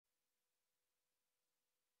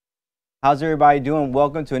How's everybody doing?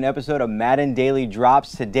 Welcome to an episode of Madden Daily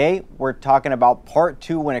Drops. Today, we're talking about part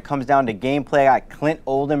 2 when it comes down to gameplay. I got Clint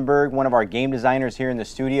Oldenburg, one of our game designers here in the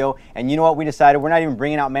studio. And you know what? We decided we're not even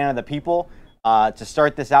bringing out Man of the People to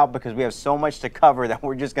start this out because we have so much to cover that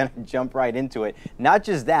we're just going to jump right into it. Not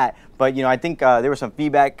just that, but I think there was some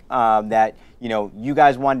feedback that you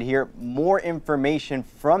guys wanted to hear more information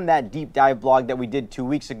from that deep dive blog that we did 2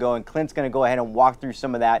 weeks ago, and Clint's going to go ahead and walk through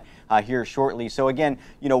some of that here shortly. So again,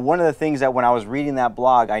 one of the things that when I was reading that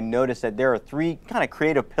blog, I noticed that there are 3 kind of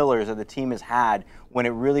creative pillars that the team has had when it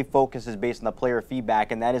really focuses based on the player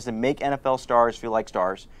feedback, and that is to make NFL stars feel like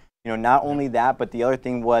stars. Not only that, but the other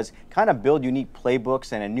thing was kind of build unique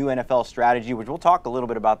playbooks and a new NFL strategy, which we'll talk a little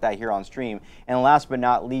bit about that here on stream. And last but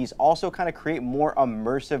not least, also kind of create more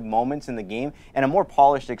immersive moments in the game and a more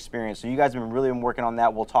polished experience. So you guys have really been working on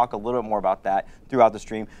that. We'll talk a little bit more about that throughout the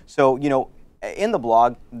stream. So, in the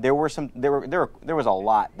blog, there was a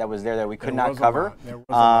lot that was there that we could not cover.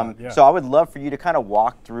 So I would love for you to kind of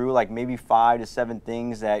walk through like maybe 5 to 7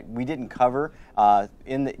 things that we didn't cover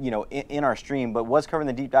in our stream, but was covered in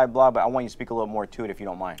the deep dive blog. But I want you to speak a little more to it if you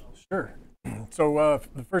don't mind. Sure. So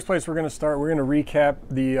the first place we're going to start, we're going to recap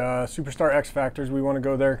the Superstar X Factors. We want to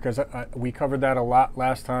go there because we covered that a lot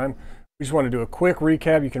last time. We just want to do a quick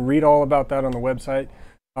recap. You can read all about that on the website,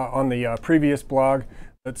 on the previous blog.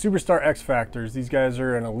 But Superstar X Factors, these guys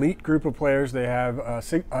are an elite group of players. They have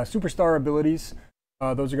superstar abilities.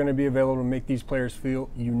 Those are going to be available to make these players feel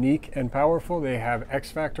unique and powerful. They have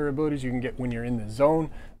X Factor abilities you can get when you're in the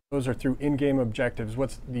zone. Those are through in-game objectives.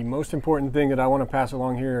 What's the most important thing that I want to pass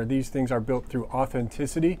along here are these things are built through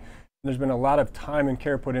authenticity. And there's been a lot of time and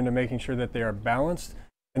care put into making sure that they are balanced.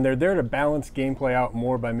 And they're there to balance gameplay out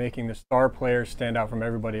more by making the star players stand out from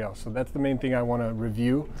everybody else. So that's the main thing I want to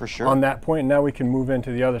review on that point. And now we can move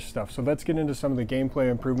into the other stuff. So let's get into some of the gameplay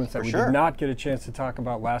improvements that we did not get a chance to talk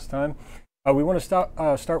about last time. We want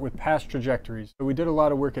to start with pass trajectories. So we did a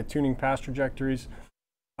lot of work at tuning pass trajectories.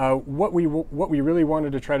 What we really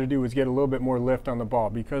wanted to try to do was get a little bit more lift on the ball.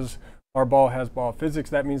 Because our ball has ball physics,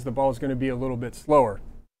 that means the ball is going to be a little bit slower.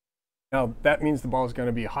 Now, that means the ball is going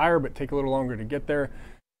to be higher, but take a little longer to get there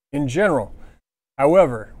in general.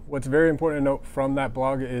 However, what's very important to note from that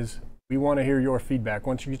blog is we want to hear your feedback.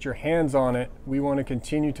 Once you get your hands on it, we want to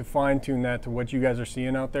continue to fine-tune that to what you guys are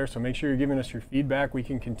seeing out there. So make sure you're giving us your feedback. We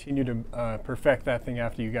can continue to perfect that thing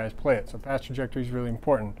after you guys play it. So pass trajectory is really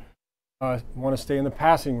important. We want to stay in the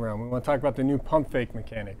passing realm. We want to talk about the new pump fake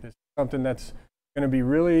mechanic. This is something that's going to be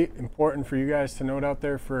really important for you guys to note out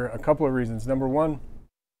there for a couple of reasons. Number one,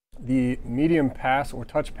 the medium pass or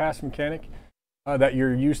touch pass mechanic that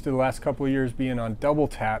you're used to the last couple of years being on double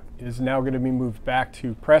tap is now going to be moved back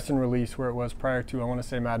to press and release where it was prior to, I want to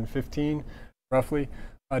say, Madden 15, roughly.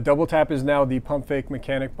 Double tap is now the pump fake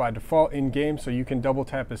mechanic by default in game, so you can double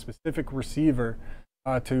tap a specific receiver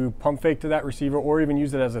to pump fake to that receiver, or even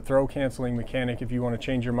use it as a throw canceling mechanic. If you want to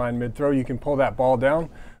change your mind mid-throw, you can pull that ball down.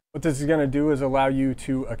 What this is going to do is allow you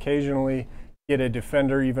to occasionally get a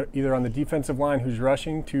defender either on the defensive line who's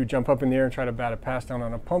rushing to jump up in the air and try to bat a pass down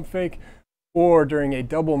on a pump fake, or during a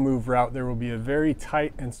double move route, there will be a very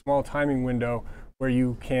tight and small timing window where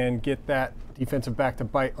you can get that defensive back to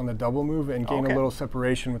bite on the double move and gain a little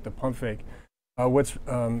separation with the pump fake. What's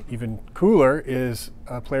even cooler is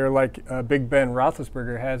a player like Big Ben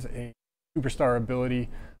Roethlisberger has a superstar ability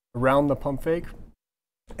around the pump fake,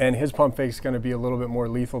 and his pump fake is going to be a little bit more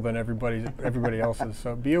lethal than everybody else's.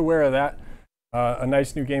 So be aware of that. A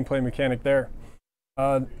nice new gameplay mechanic there.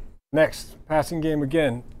 Next, passing game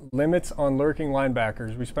again, limits on lurking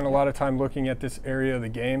linebackers. We spent a lot of time looking at this area of the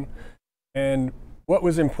game, and what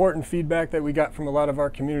was important feedback that we got from a lot of our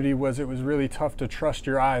community was it was really tough to trust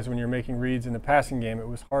your eyes when you're making reads in the passing game. It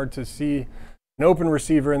was hard to see an open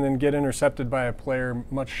receiver and then get intercepted by a player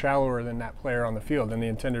much shallower than that player on the field, than the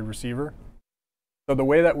intended receiver. So the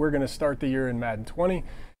way that we're going to start the year in Madden 20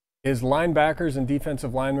 is linebackers and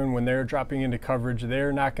defensive linemen, when they're dropping into coverage,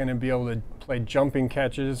 they're not going to be able to play jumping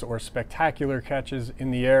catches or spectacular catches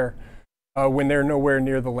in the air when they're nowhere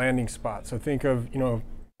near the landing spot. So think of,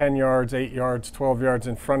 10 yards, 8 yards, 12 yards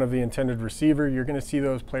in front of the intended receiver. You're going to see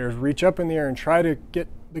those players reach up in the air and try to get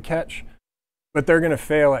the catch, but they're going to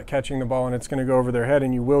fail at catching the ball, and it's going to go over their head,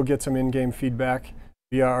 and you will get some in-game feedback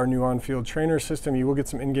via our new on-field trainer system. You will get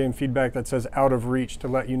some in-game feedback that says out of reach to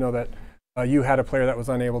let you know that you had a player that was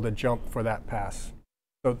unable to jump for that pass.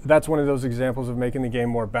 So that's one of those examples of making the game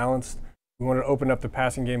more balanced. We want to open up the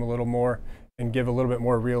passing game a little more and give a little bit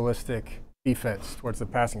more realistic defense towards the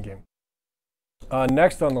passing game.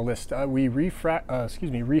 Next on the list, we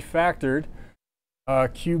refactored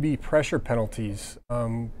QB pressure penalties.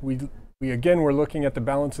 We again were looking at the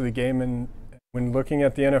balance of the game, and when looking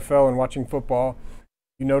at the NFL and watching football,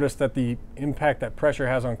 you notice that the impact that pressure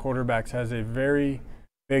has on quarterbacks has a very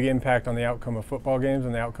big impact on the outcome of football games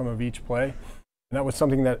and the outcome of each play. And that was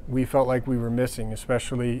something that we felt like we were missing,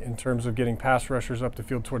 especially in terms of getting pass rushers up the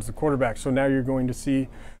field towards the quarterback. So now you're going to see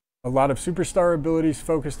a lot of superstar abilities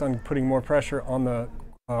focused on putting more pressure on the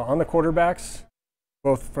quarterbacks,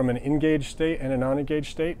 both from an engaged state and a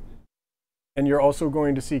non-engaged state. And you're also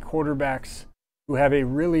going to see quarterbacks who have a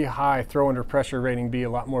really high throw under pressure rating be a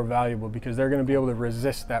lot more valuable because they're going to be able to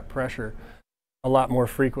resist that pressure a lot more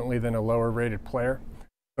frequently than a lower rated player.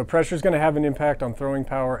 So pressure is going to have an impact on throwing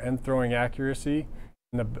power and throwing accuracy.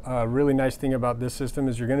 And the really nice thing about this system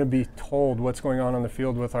is you're going to be told what's going on the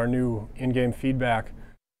field with our new in-game feedback.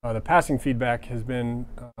 The passing feedback has been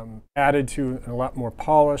added to a lot more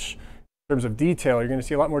polish. In terms of detail, you're going to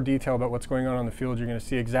see a lot more detail about what's going on the field. You're going to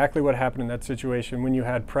see exactly what happened in that situation when you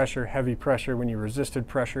had pressure, heavy pressure, when you resisted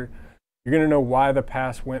pressure. You're going to know why the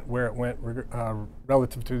pass went where it went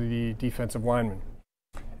relative to the defensive lineman.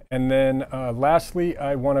 And then lastly,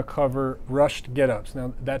 I want to cover rushed get-ups.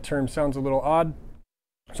 Now, that term sounds a little odd,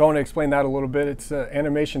 so I want to explain that a little bit. It's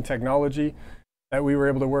animation technology that we were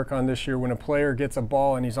able to work on this year. When a player gets a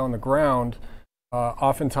ball and he's on the ground,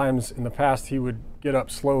 oftentimes in the past he would get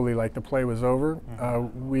up slowly like the play was over.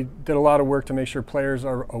 We did a lot of work to make sure players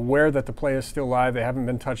are aware that the play is still live, they haven't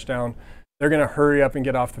been touched down. They're going to hurry up and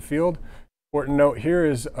get off the field. Important note here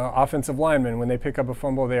is offensive linemen, when they pick up a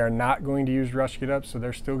fumble, they are not going to use rush get-ups, so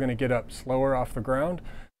they're still going to get up slower off the ground.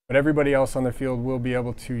 But everybody else on the field will be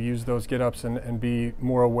able to use those get-ups and be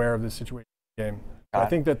more aware of the situation in the game. I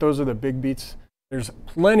think that those are the big beats. There's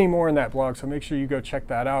plenty more in that blog, so make sure you go check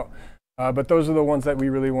that out. But those are the ones that we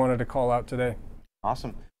really wanted to call out today.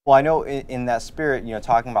 Awesome. Well, I know in that spirit,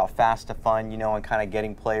 talking about fast to fun, and kind of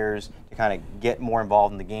getting players to kind of get more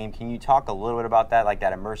involved in the game. Can you talk a little bit about that, like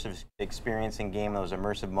that immersive experience in game, those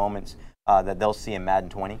immersive moments that they'll see in Madden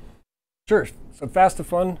 20? Sure. So fast to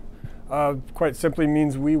fun quite simply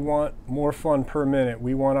means we want more fun per minute.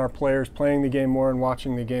 We want our players playing the game more and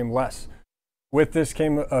watching the game less. With this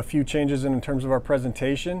came a few changes in terms of our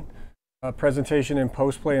presentation. Presentation in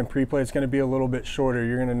post-play and pre-play is going to be a little bit shorter.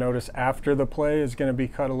 You're going to notice after the play is going to be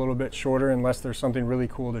cut a little bit shorter unless there's something really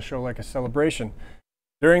cool to show, like a celebration.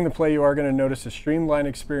 During the play, you are going to notice a streamlined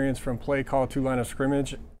experience from play call to line of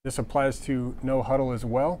scrimmage. This applies to no huddle as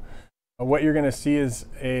well. What you're going to see is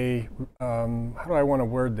a, how do I want to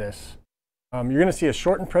word this? You're going to see a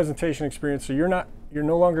shortened presentation experience, so you're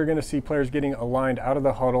no longer going to see players getting aligned out of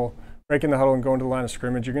the huddle, breaking the huddle and going to the line of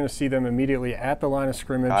scrimmage. You're going to see them immediately at the line of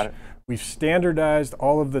scrimmage. We've standardized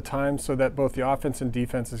all of the time so that both the offense and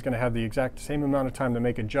defense is going to have the exact same amount of time to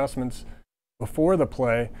make adjustments before the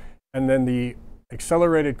play, and then the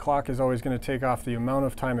accelerated clock is always going to take off the amount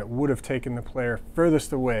of time it would have taken the player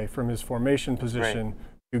furthest away from his formation position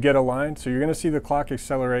to get aligned. So you're going to see the clock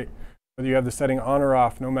accelerate, whether you have the setting on or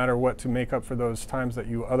off, no matter what, to make up for those times that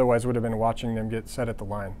you otherwise would have been watching them get set at the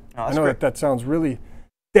line. I know that sounds really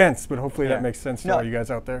dense, but hopefully that makes sense to all you guys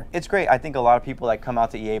out there. It's great. I think a lot of people that come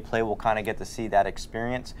out to EA Play will kind of get to see that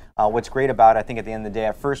experience. What's great about it, I think at the end of the day,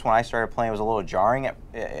 at first when I started playing, it was a little jarring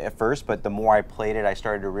at first, but the more I played it, I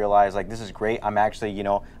started to realize, like, this is great. I'm actually,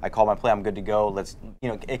 I call my play, I'm good to go. Let's,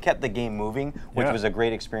 it kept the game moving, which was a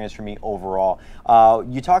great experience for me overall.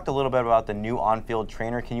 You talked a little bit about the new on-field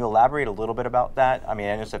trainer. Can you elaborate a little bit about that? I mean,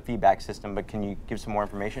 I know it's a feedback system, but can you give some more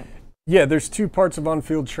information? Yeah, there's two parts of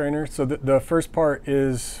on-field trainer. So the first part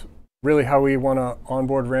is really how we want to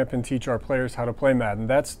onboard, ramp, and teach our players how to play Madden.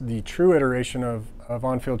 That's the true iteration of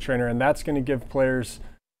on-field trainer, and that's going to give players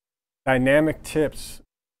dynamic tips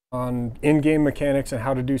on in-game mechanics and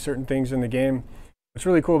how to do certain things in the game. What's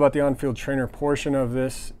really cool about the on-field trainer portion of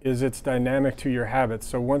this is it's dynamic to your habits.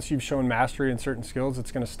 So once you've shown mastery in certain skills,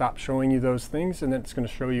 it's going to stop showing you those things, and then it's going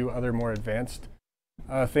to show you other more advanced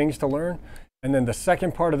things to learn. And then the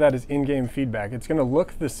second part of that is in-game feedback. It's going to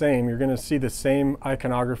look the same. You're going to see the same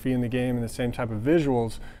iconography in the game and the same type of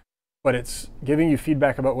visuals, but it's giving you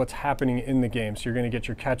feedback about what's happening in the game. So you're going to get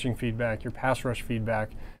your catching feedback, your pass rush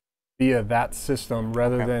feedback via that system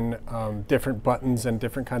rather than different buttons and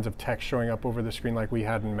different kinds of text showing up over the screen like we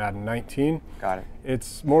had in Madden 19. Got it.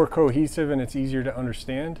 It's more cohesive and it's easier to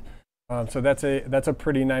understand. So that's a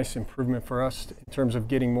pretty nice improvement for us in terms of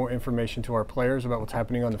getting more information to our players about what's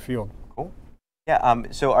happening on the field. Cool. Yeah,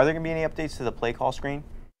 so are there going to be any updates to the play call screen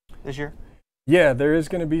this year? Yeah, there is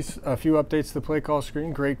going to be a few updates to the play call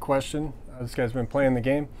screen. Great question. This guy's been playing the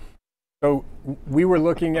game. So we were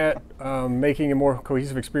looking at making a more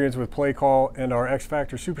cohesive experience with play call and our X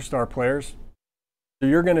Factor Superstar players. So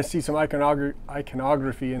you're going to see some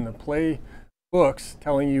iconography in the play books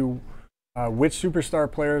telling you which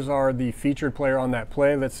superstar players are the featured player on that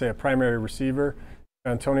play. Let's say a primary receiver.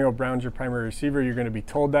 Antonio Brown's your primary receiver. You're going to be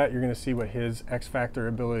told that. You're going to see what his X factor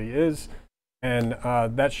ability is. And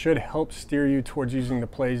that should help steer you towards using the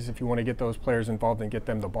plays if you want to get those players involved and get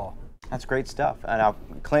them the ball. That's great stuff. And now,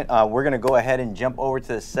 Clint, we're going to go ahead and jump over to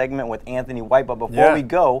the segment with Anthony White. But before we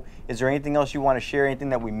go, is there anything else you want to share, anything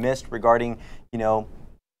that we missed regarding,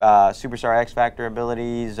 Superstar X Factor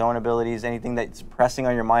abilities, zone abilities, anything that's pressing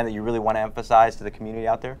on your mind that you really want to emphasize to the community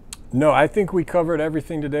out there? No, I think we covered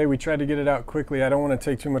everything today. We tried to get it out quickly. I don't want to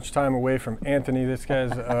take too much time away from Anthony. This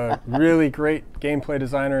guy's a really great gameplay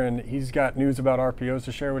designer, and he's got news about RPOs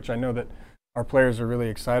to share, which I know that our players are really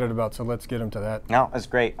excited about, so let's get him to that. No, that's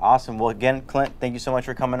great. Awesome. Well, again, Clint, thank you so much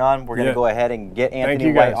for coming on. We're going to go ahead and get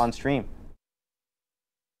Anthony White on stream.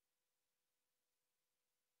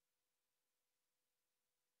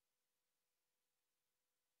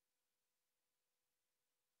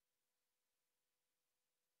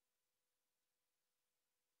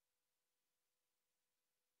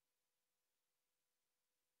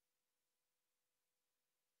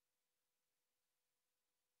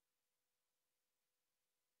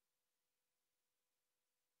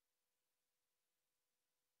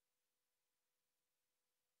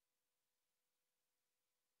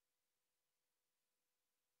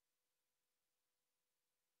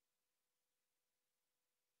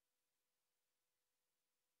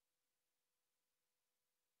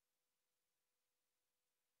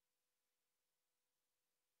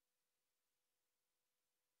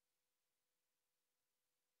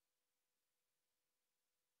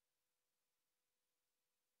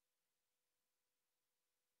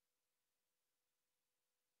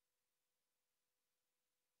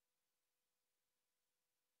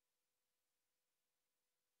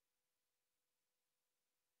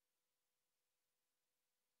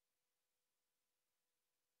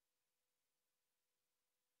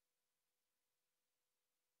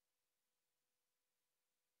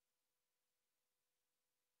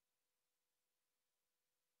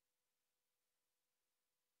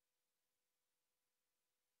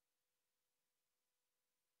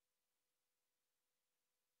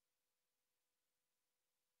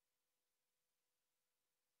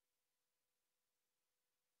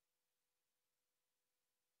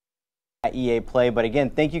 At EA Play. But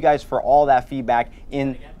again, thank you guys for all that feedback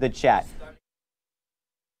in the chat.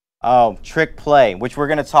 Oh, trick play, which we're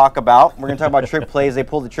going to talk about. We're going to talk about trick plays. They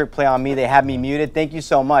pulled the trick play on me. They had me muted. Thank you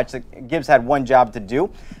so much. Gibbs had one job to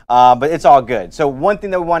do, but it's all good. So one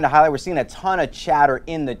thing that we wanted to highlight, we're seeing a ton of chatter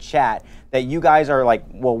in the chat that you guys are like,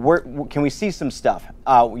 well, can we see some stuff?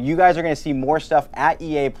 You guys are going to see more stuff at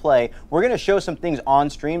EA Play. We're going to show some things on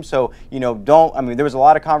stream, so there was a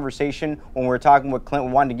lot of conversation when we were talking with Clint.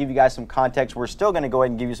 We wanted to give you guys some context. We're still going to go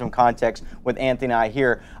ahead and give you some context with Anthony and I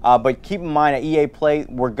here, but keep in mind at EA Play,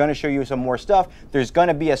 we're going to show you some more stuff. There's going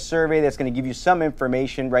to be a survey that's going to give you some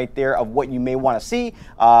information right there of what you may want to see.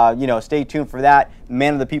 Stay tuned for that.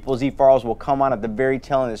 Man of the People Z Farles will come on at the very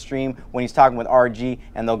tail end of the stream when he's talking with RG,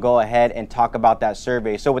 and they'll go ahead and talk about that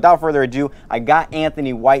survey. So without further ado, I got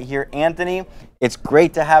Anthony White here. Anthony, it's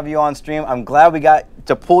great to have you on stream. I'm glad we got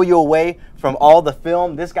to pull you away from all the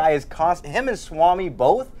film. This guy is constant. Him and Swami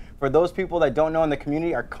both, for those people that don't know in the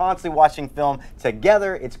community, are constantly watching film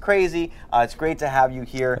together. It's crazy. It's great to have you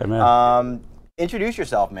here. Hey, man. Introduce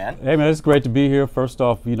yourself, man. Hey, man, it's great to be here. First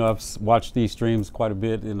off, I've watched these streams quite a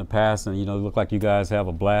bit in the past, and, it look like you guys have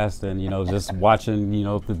a blast, and, just watching,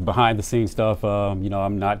 the behind the scenes stuff,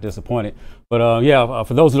 I'm not disappointed. But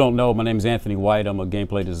for those who don't know, my name is Anthony White. I'm a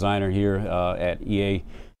gameplay designer here at EA,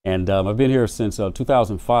 and I've been here since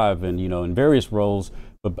 2005, and, in various roles.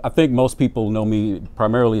 But I think most people know me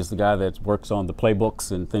primarily as the guy that works on the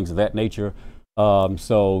playbooks and things of that nature.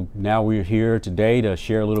 So now we're here today to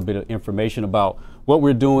share a little bit of information about what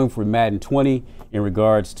we're doing for Madden 20 in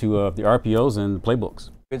regards to the RPOs and the playbooks.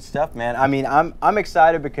 Good stuff, man. I mean, I'm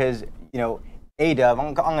excited because, A-Dub,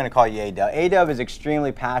 I'm going to call you A-Dub. A-Dub is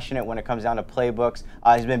extremely passionate when it comes down to playbooks.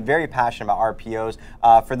 He's been very passionate about RPOs.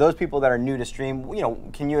 For those people that are new to stream,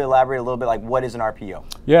 can you elaborate a little bit, like what is an RPO?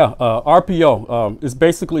 Yeah, RPO is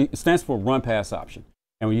basically, it stands for run pass option.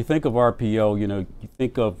 And when you think of RPO, you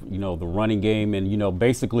think of, the running game, and,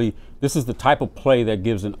 basically this is the type of play that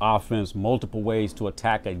gives an offense multiple ways to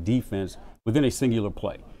attack a defense within a singular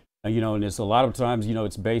play. And, and it's a lot of times,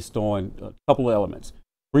 it's based on a couple of elements.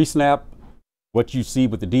 Pre-snap, what you see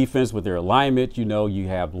with the defense, with their alignment, you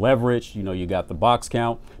have leverage, you got the box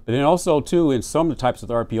count. But then also, too, in some of the types of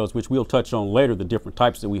RPOs, which we'll touch on later, the different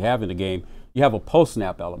types that we have in the game, you have a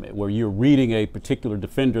post-snap element where you're reading a particular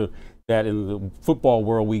defender that in the football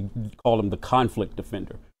world, we call them the conflict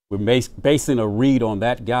defender, We're basing a read on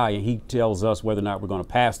that guy, and he tells us whether or not we're going to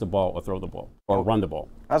pass the ball or throw the ball or run the ball.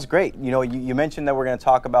 That's great. You know, you mentioned that we're going to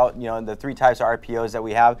talk about, you know, the 3 types of RPOs that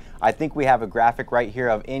we have. I think we have a graphic right here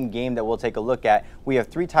of in-game that we'll take a look at. We have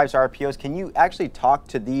 3 types of RPOs. Can you actually talk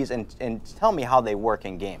to these and tell me how they work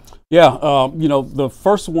in game? Yeah, you know, the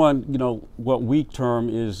first one, you know, what we term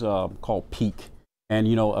is called peak. And,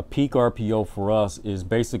 you know, a peak RPO for us is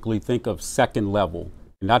basically, think of second level.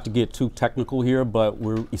 Not to get too technical here, but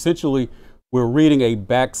we're reading a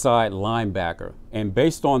backside linebacker. And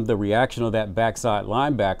based on the reaction of that backside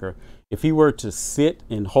linebacker, if he were to sit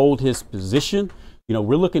and hold his position, you know,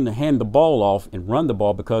 we're looking to hand the ball off and run the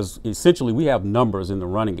ball because essentially we have numbers in the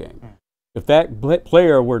running game. If that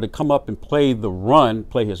player were to come up and play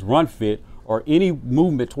his run fit, or any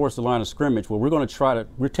movement towards the line of scrimmage, well,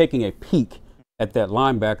 we're taking a peek at that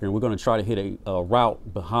linebacker and we're going to try to hit a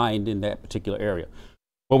route behind in that particular area.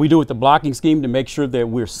 What we do with the blocking scheme to make sure that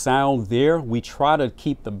we're sound there, we try to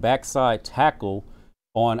keep the backside tackle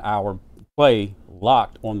on our play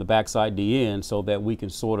locked on the backside DN so that we can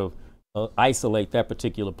sort of isolate that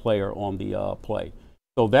particular player on the play.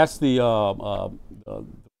 So that's the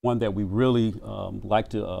one that we really like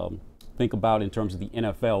to think about in terms of the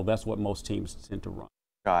NFL. That's what most teams tend to run.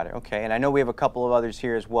 Got it. Okay. And I know we have a couple of others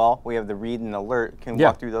here as well. We have the read and alert. Can we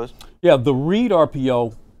walk through those? Yeah, the read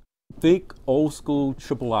RPO, think old school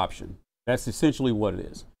triple option. That's essentially what it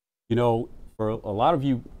is. You know, for a lot of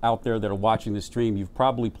you out there that are watching this stream, you've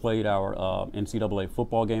probably played our NCAA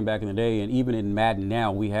football game back in the day, and even in Madden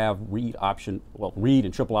now, we have read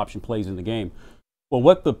and triple option plays in the game. Well,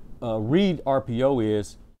 what the read RPO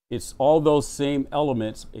is, it's all those same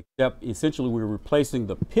elements, except essentially we're replacing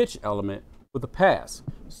the pitch element with a pass.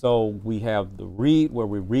 So we have the read where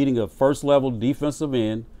we're reading a first level defensive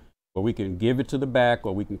end, where we can give it to the back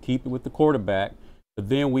or we can keep it with the quarterback. But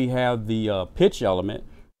then we have the pitch element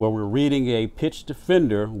where we're reading a pitch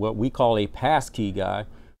defender, what we call a pass key guy,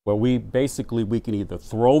 where we can either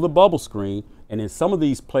throw the bubble screen, and in some of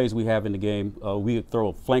these plays we have in the game, we could throw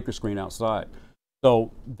a flanker screen outside.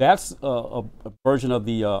 So that's a version of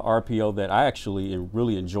the RPO that I actually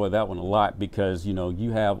really enjoy that one a lot, because, you know,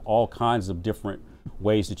 you have all kinds of different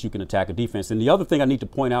ways that you can attack a defense. And the other thing I need to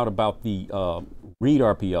point out about the read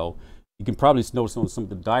RPO, you can probably notice on some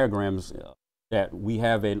of the diagrams that we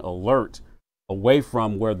have an alert away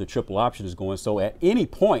from where the triple option is going. So at any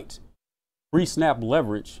point, pre-snap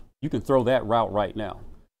leverage, you can throw that route right now.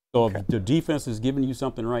 So if the defense is giving you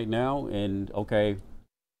something right now, and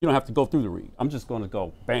you don't have to go through the read. I'm just going to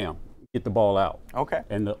go, bam, get the ball out. Okay.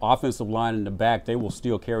 And the offensive line in the back, they will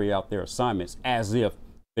still carry out their assignments as if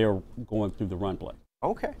they're going through the run play.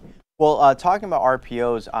 Okay. Well, talking about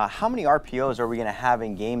RPOs, how many RPOs are we going to have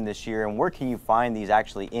in game this year, and where can you find these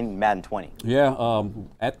actually in Madden 20? Yeah,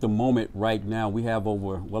 at the moment right now, we have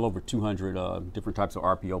well over 200 different types of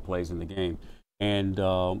RPO plays in the game. And,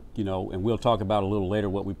 you know, and we'll talk about a little later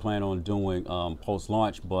what we plan on doing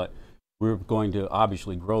post-launch, but we're going to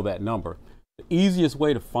obviously grow that number. The easiest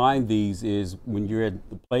way to find these is when you're at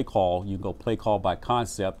the play call, you go play call by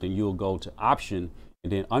concept, and you'll go to option,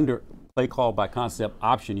 and then under play call by concept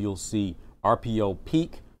option, you'll see RPO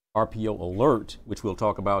peak, RPO alert, which we'll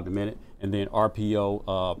talk about in a minute, and then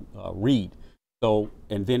RPO read. So,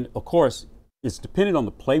 and then of course, it's dependent on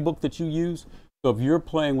the playbook that you use. So if you're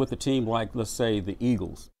playing with a team like, let's say, the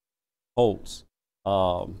Eagles, Colts,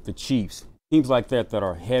 the Chiefs, teams like that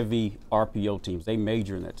are heavy RPO teams, they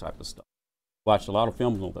major in that type of stuff. Watched a lot of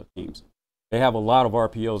films on those teams. They have a lot of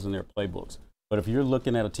RPOs in their playbooks. But if you're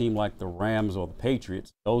looking at a team like the Rams or the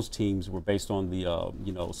Patriots, those teams were based on the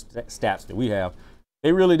stats that we have.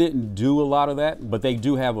 They really didn't do a lot of that, but they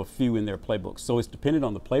do have a few in their playbooks. So it's dependent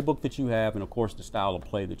on the playbook that you have, and of course the style of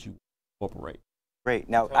play that you incorporate. Great.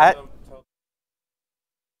 Now,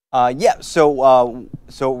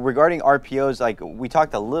 so regarding RPOs, like we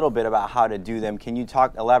talked a little bit about how to do them. Can you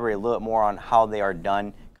elaborate a little bit more on how they are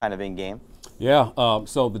done, kind of in game? Yeah.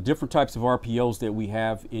 So the different types of RPOs that we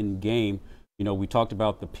have in game. You know, we talked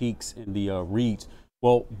about the peaks and the reads.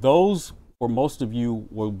 Well, those for most of you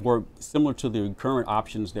will work similar to the current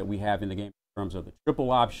options that we have in the game in terms of the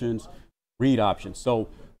triple options, read options. So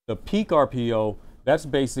the peak RPO, that's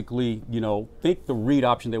basically, you know, think the read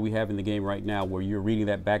option that we have in the game right now, where you're reading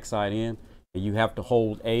that backside in, and you have to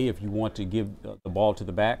hold A if you want to give the ball to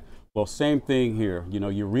the back. Well, same thing here. You know,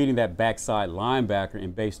 you're reading that backside linebacker,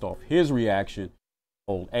 and based off his reaction,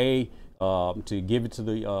 hold A to give it to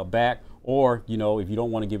the back, or, you know, if you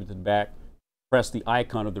don't want to give it to the back, press the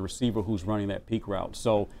icon of the receiver who's running that peak route.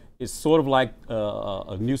 So it's sort of like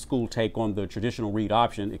a new school take on the traditional read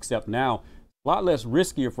option, except now a lot less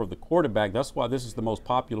riskier for the quarterback. That's why this is the most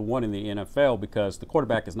popular one in the NFL, because the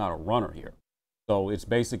quarterback is not a runner here. So it's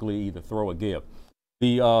basically either throw or give.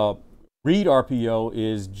 The read RPO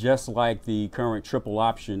is just like the current triple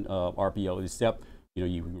option RPO, except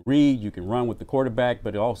you can read, you can run with the quarterback,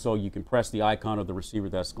 but also you can press the icon of the receiver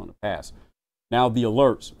that's going to pass. Now the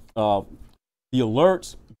alerts.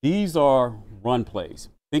 These are run plays.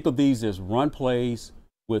 Think of these as run plays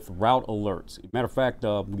with route alerts. Matter of fact,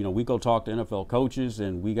 we go talk to NFL coaches,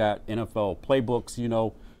 and we got NFL playbooks.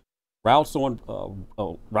 Routes on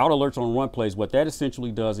route alerts on run plays. What that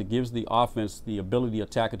essentially does, it gives the offense the ability to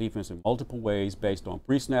attack a defense in multiple ways based on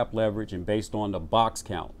pre-snap leverage and based on the box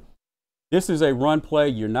count. This is a run play.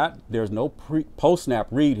 There's no post-snap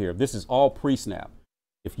read here. This is all pre-snap.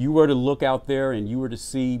 If you were to look out there and you were to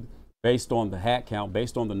see, based on the hat count,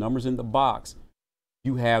 based on the numbers in the box,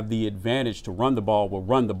 you have the advantage to run the ball.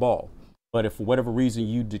 Run the ball. But if for whatever reason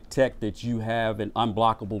you detect that you have an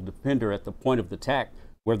unblockable defender at the point of the attack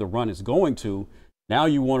where the run is going to, now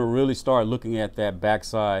you want to really start looking at that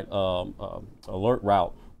backside alert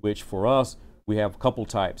route, which for us, we have a couple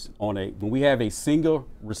types. When we have a single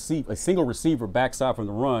receiver backside from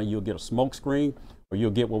the run, you'll get a smoke screen, or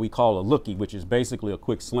you'll get what we call a lookie, which is basically a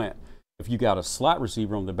quick slant. If you got a slot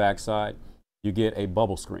receiver on the backside, you get a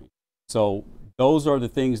bubble screen. So those are the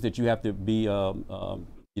things that you have to be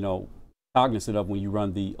cognizant of when you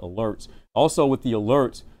run the alerts. Also with the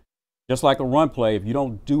alerts, just like a run play, if you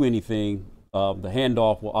don't do anything, the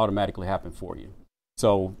handoff will automatically happen for you.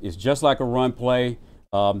 So it's just like a run play,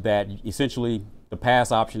 that essentially the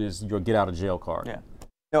pass option is your get out of jail card. Yeah.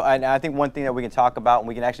 No, and I think one thing that we can talk about, and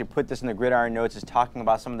we can actually put this in the gridiron notes, is talking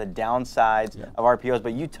about some of the downsides of RPOs.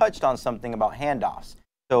 But you touched on something about handoffs.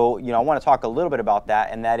 So, I want to talk a little bit about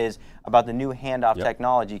that, and that is about the new handoff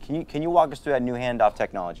technology. Can you walk us through that new handoff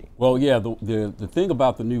technology? Well, yeah, the thing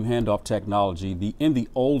about the new handoff technology, in the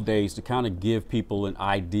old days, to kind of give people an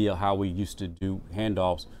idea how we used to do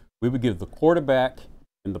handoffs, we would give the quarterback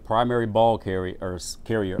and the primary ball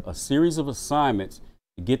carrier a series of assignments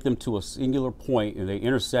to get them to a singular point, and they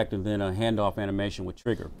intersect, and then a handoff animation would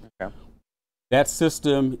trigger. Okay. That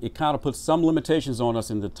system, it kind of puts some limitations on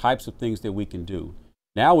us in the types of things that we can do.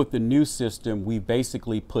 Now with the new system, we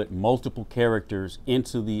basically put multiple characters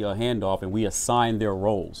into the handoff, and we assign their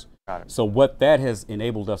roles. So what that has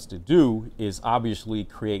enabled us to do is obviously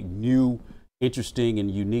create new, interesting,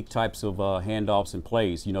 and unique types of handoffs and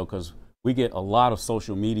plays, because we get a lot of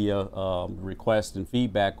social media requests and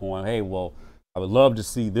feedback on, hey, well, I would love to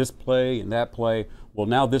see this play and that play. Well,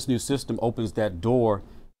 now this new system opens that door,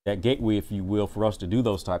 that gateway, if you will, for us to do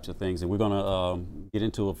those types of things. And we're going to get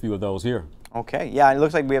into a few of those here. Okay. Yeah, it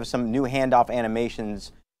looks like we have some new handoff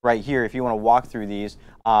animations right here. If you want to walk through these,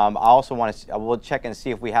 I also want to, we'll check and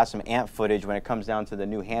see if we have some ant footage when it comes down to the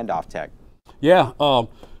new handoff tech. Yeah.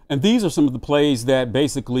 And these are some of the plays that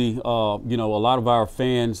basically, a lot of our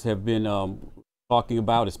fans have been talking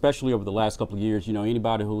about, especially over the last couple of years.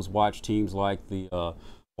 Anybody who's watched teams like the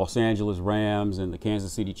Los Angeles Rams and the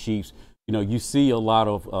Kansas City Chiefs, you see a lot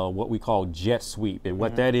of what we call jet sweep. And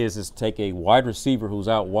what that is take a wide receiver who's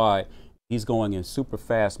out wide, he's going in super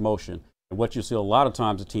fast motion. And what you see a lot of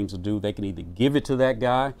times the teams will do, they can either give it to that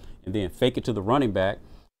guy and then fake it to the running back.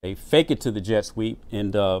 They fake it to the jet sweep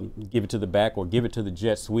and give it to the back, or give it to the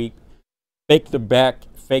jet sweep, fake the back,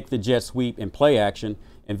 fake the jet sweep, and play action.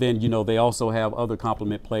 And then, they also have other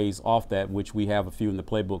complement plays off that, which we have a few in the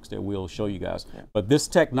playbooks that we'll show you guys. Yeah. But this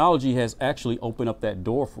technology has actually opened up that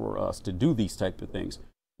door for us to do these type of things.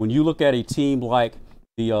 When you look at a team like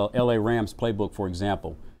the LA Rams playbook, for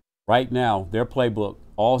example, right now, their playbook,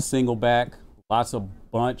 all single back, lots of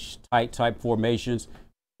bunch, tight type formations.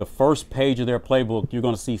 The first page of their playbook, you're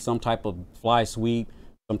going to see some type of fly sweep,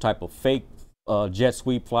 some type of fake jet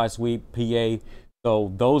sweep, fly sweep, PA.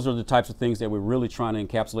 So those are the types of things that we're really trying to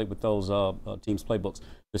encapsulate with those teams' playbooks.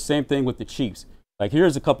 The same thing with the Chiefs. Like,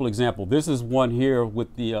 here's a couple examples. This is one here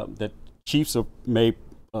with the Chiefs are made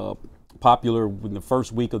popular in the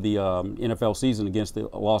first week of the NFL season against the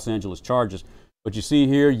Los Angeles Chargers. But you see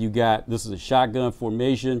here, this is a shotgun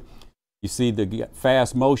formation. You see the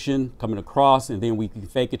fast motion coming across, and then we can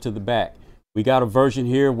fake it to the back. We got a version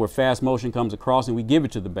here where fast motion comes across and we give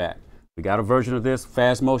it to the back. We got a version of this,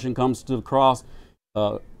 fast motion comes to the cross.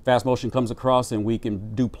 Fast motion comes across and we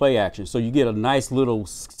can do play action. So you get a nice little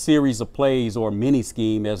series of plays, or mini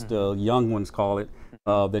scheme, as the young ones call it,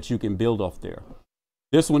 that you can build off there.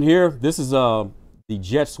 This one here, this is the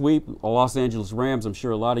jet sweep, Los Angeles Rams. I'm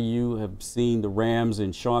sure a lot of you have seen the Rams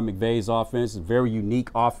and Sean McVay's offense. It's a very unique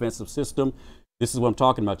offensive system. This is what I'm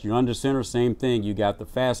talking about. You're under center, same thing. You got the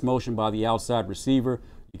fast motion by the outside receiver.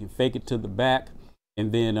 You can fake it to the back,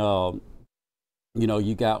 and then You know,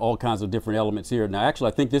 you got all kinds of different elements here. Now,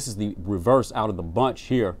 actually, I think this is the reverse out of the bunch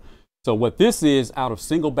here. So what this is, out of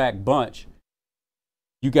single back bunch,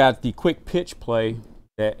 you got the quick pitch play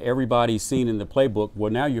that everybody's seen in the playbook.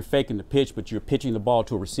 Well, now you're faking the pitch, but you're pitching the ball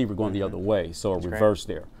to a receiver going the other way. So a reverse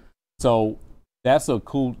there. So that's a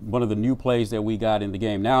cool, one of the new plays that we got in the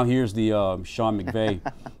game. Now here's the Sean McVay.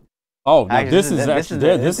 Oh, now this is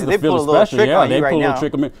the Philly special. Yeah, they pull a little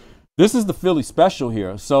trick on me. This is the Philly special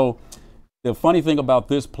here. So the funny thing about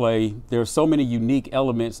this play, there's so many unique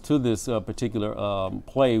elements to this particular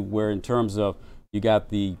play, where in terms of you got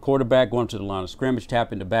the quarterback going to the line of scrimmage,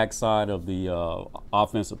 tapping the backside of the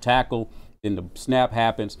offensive tackle, then the snap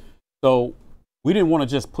happens. So we didn't want to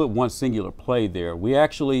just put one singular play there. We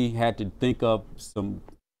actually had to think of some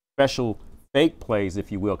special fake plays,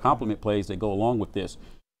 if you will, complement plays that go along with this.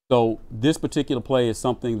 So this particular play is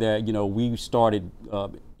something that, you know, we started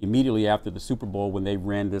immediately after the Super Bowl when they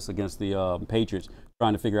ran this against the Patriots,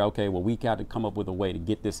 trying to figure out, okay, well, we got to come up with a way to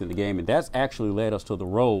get this in the game. And that's actually led us to the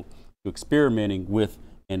road to experimenting with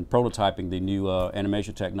and prototyping the new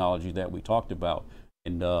animation technology that we talked about.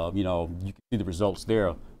 And, you know, you can see the results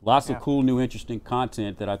there. Lots of cool, new, interesting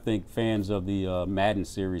content that I think fans of the Madden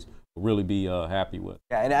series will really be happy with.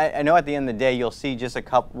 Yeah, and I know at the end of the day, you'll see just a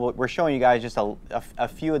couple. We're showing you guys just a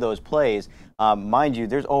few of those plays. Mind you,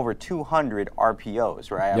 there's over 200 RPOs,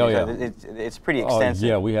 right? I mean, it's pretty extensive.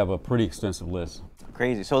 Yeah, we have a pretty extensive list.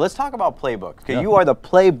 Crazy. So let's talk about playbook, because you are the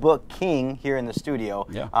playbook king here in the studio.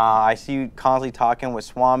 I see you constantly talking with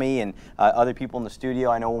Swami and other people in the studio.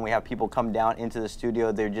 I know when we have people come down into the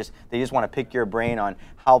studio, they just want to pick your brain on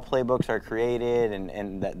how playbooks are created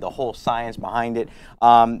and the whole science behind it.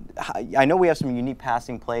 I know we have some unique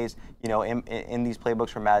passing plays, you know, in these playbooks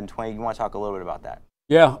for Madden 20. You want to talk a little bit about that?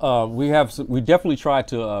 Yeah, we definitely try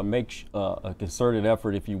to make a concerted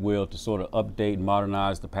effort, if you will, to sort of update and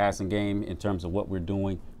modernize the passing game in terms of what we're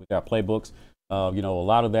doing with our playbooks. You know, a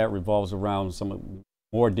lot of that revolves around some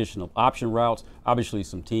more additional option routes, obviously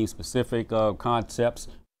some team-specific concepts,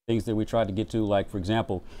 things that we try to get to. Like, for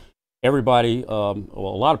example, everybody, well, a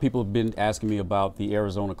lot of people have been asking me about the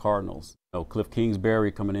Arizona Cardinals. You know, Cliff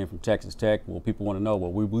Kingsbury coming in from Texas Tech. Well, people want to know,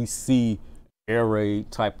 well, we see air raid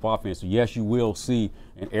type of offense. So yes, you will see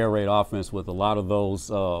an air raid offense with a lot of those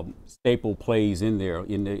staple plays in there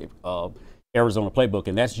in the Arizona playbook,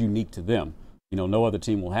 and that's unique to them. You know, no other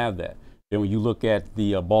team will have that. Then when you look at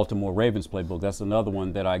the Baltimore Ravens playbook, that's another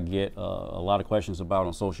one that I get a lot of questions about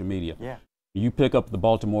on social media. Yeah. You pick up the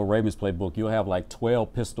Baltimore Ravens playbook, you'll have like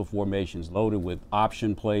 12 pistol formations loaded with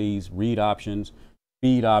option plays, read options,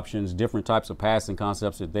 speed options, different types of passing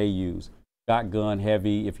concepts that they use. Shotgun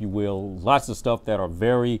heavy, if you will, lots of stuff that are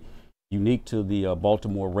very unique to the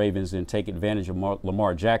Baltimore Ravens and take advantage of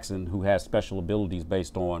Lamar Jackson, who has special abilities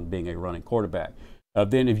based on being a running quarterback.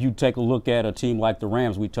 Then if you take a look at a team like the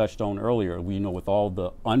Rams we touched on earlier, you know, with all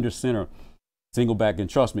the under center single back, and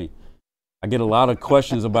trust me, I get a lot of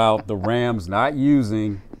questions about the Rams not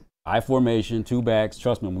using I formation, two backs.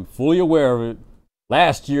 Trust me, we're fully aware of it.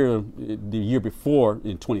 Last year, the year before,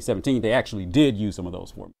 in 2017, they actually did use some of those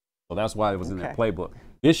formations. So that's why it was in that playbook.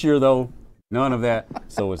 This year, though, none of that.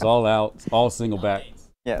 So it's all out. It's all single back.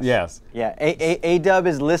 Yes. Yes. Yeah. A-Dub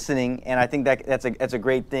is listening, and I think that's a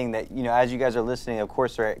great thing that, you know, as you guys are listening, of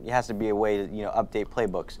course, there has to be a way to, you know, update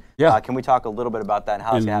playbooks. Yeah. Can we talk a little bit about that and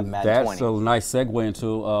how it's going to happen Madden 20? That's a nice segue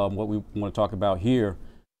into what we want to talk about here.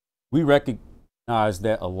 We recognize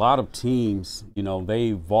that a lot of teams, you know, they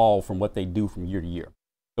evolve from what they do from year to year.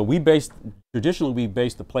 So traditionally we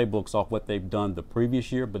base the playbooks off what they've done the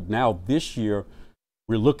previous year, but now this year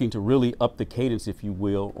we're looking to really up the cadence, if you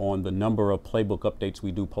will, on the number of playbook updates we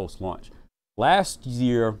do post-launch. Last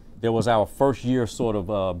year, there was our first year sort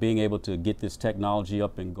of being able to get this technology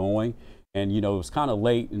up and going, and, you know, it was kind of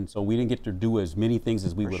late, and so we didn't get to do as many things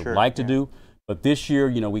as we would have liked to do. But this year,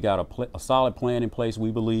 you know, we got a solid plan in place,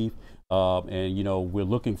 we believe. And, you know, we're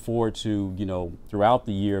looking forward to, you know, throughout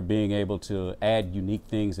the year being able to add unique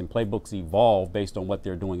things, and playbooks evolve based on what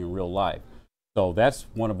they're doing in real life. So that's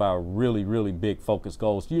one of our really, really big focus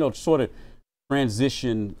goals, you know, to sort of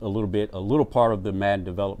transition a little part of the Madden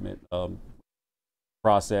development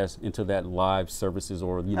process into that live services,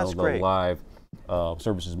 or, you know, the live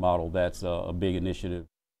services model. That's a big initiative.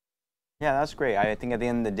 Yeah, that's great. I think at the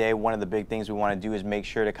end of the day, one of the big things we want to do is make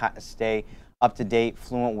sure to stay up to date,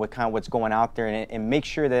 fluent with kind of what's going out there, and make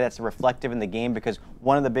sure that that's reflective in the game, because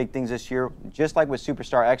one of the big things this year, just like with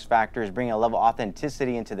Superstar X Factor, is bringing a level of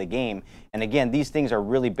authenticity into the game. And again, these things are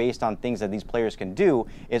really based on things that these players can do,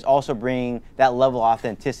 is also bringing that level of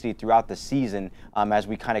authenticity throughout the season as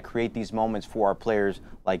we kind of create these moments for our players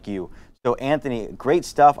like you. So Anthony, great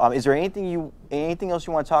stuff. Is there anything else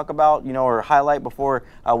you want to talk about, or highlight before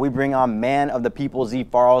we bring on man of the people Z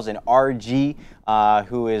Farles and RG,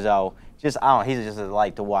 who is just, I don't know, he's just a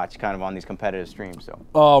delight to watch kind of on these competitive streams.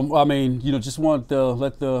 So I mean, just want to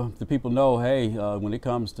let the people know, hey, when it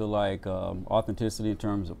comes to like authenticity in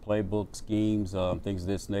terms of playbook schemes, things of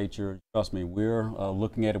this nature, trust me, we're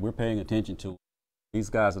looking at it, we're paying attention to it. These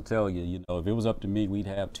guys will tell you, if it was up to me, we'd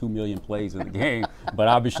have 2 million plays in the game, but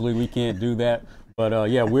obviously we can't do that. But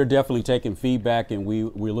yeah, we're definitely taking feedback, and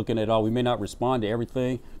we're looking at all. We may not respond to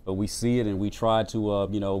everything, but we see it, and we try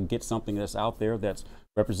to get something that's out there that's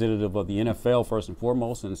representative of the NFL first and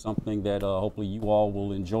foremost, and something that hopefully you all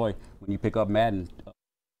will enjoy when you pick up Madden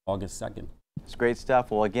August 2nd. It's great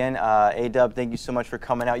stuff. Well, again, A-Dub, thank you so much for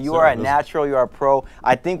coming out. You are a natural. You are a pro.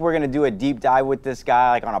 I think we're going to do a deep dive with this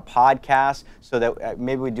guy, like on a podcast, so that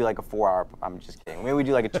maybe we do like a 4-hour. I'm just kidding. Maybe we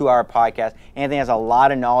do like a 2-hour podcast. Anthony has a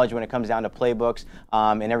lot of knowledge when it comes down to playbooks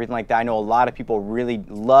and everything like that. I know a lot of people really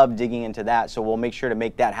love digging into that, so we'll make sure to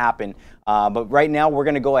make that happen. But right now, we're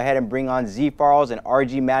going to go ahead and bring on Z Farles and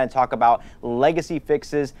RG Madden, talk about legacy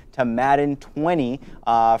fixes to Madden 20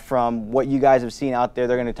 from what you guys have seen out there.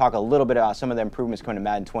 They're going to talk a little bit about some of the improvements coming to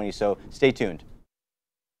Madden 20, so stay tuned.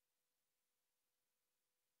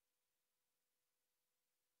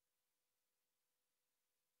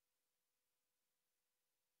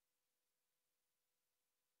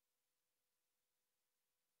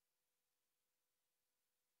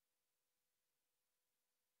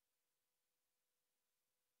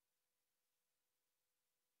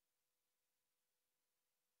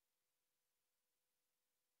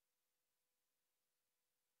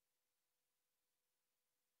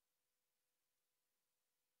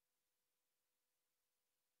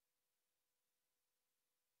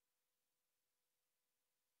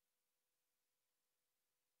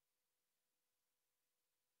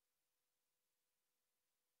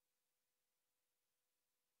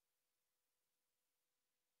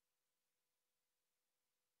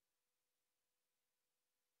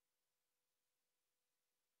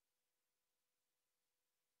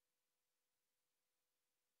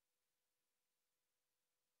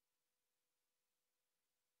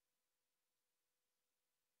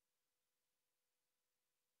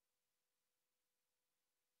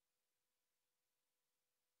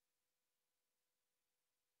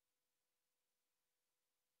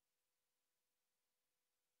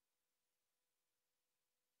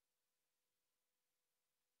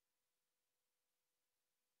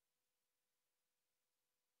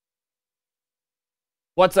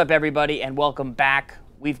 What's up, everybody, and welcome back.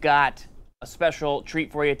 We've got a special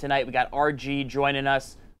treat for you tonight. We got RG joining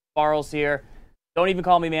us. Farles here. Don't even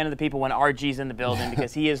call me man of the people when RG's in the building,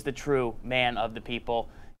 because he is the true man of the people.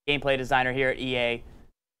 Gameplay designer here at EA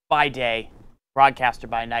by day, broadcaster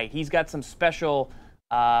by night. He's got some special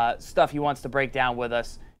stuff he wants to break down with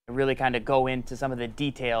us and really kind of go into some of the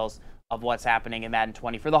details of what's happening in Madden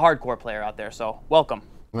 20 for the hardcore player out there. So welcome.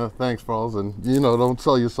 Well, thanks, Farles, and don't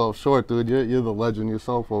sell yourself short, dude. You're the legend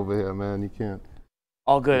yourself over here, man. You can't.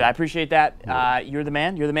 All good. I appreciate that. You're the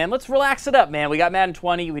man. You're the man. Let's relax it up, man. We got Madden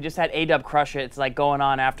 20. We just had A-Dub crush it. It's like going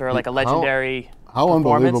on after like a legendary How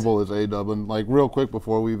unbelievable is A-Dub? And like real quick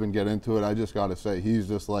before we even get into it, I just got to say he's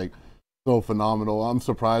just like so phenomenal. I'm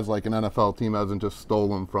surprised like an NFL team hasn't just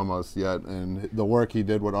stolen from us yet. And the work he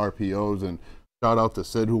did with RPOs, and shout out to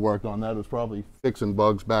Sid who worked on that. It was probably fixing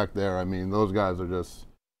bugs back there. I mean, those guys are just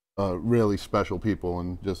really special people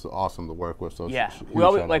and just awesome to work with. So yeah, we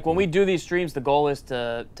always, like when we do these streams, the goal is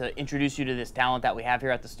to introduce you to this talent that we have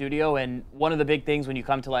here at the studio. And one of the big things when you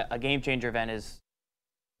come to like a Game Changer event is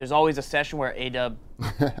there's always a session where A-Dub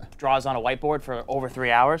draws on a whiteboard for over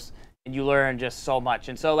 3 hours, and you learn just so much.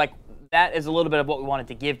 And so like that is a little bit of what we wanted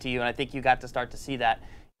to give to you, and I think you got to start to see that,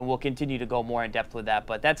 and we'll continue to go more in depth with that.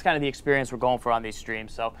 But that's kind of the experience we're going for on these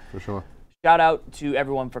streams. So for sure, shout out to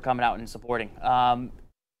everyone for coming out and supporting.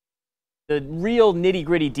 The real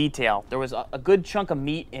nitty-gritty detail. There was a good chunk of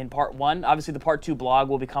meat in part 1. Obviously, the part 2 blog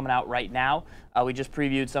will be coming out right now. We just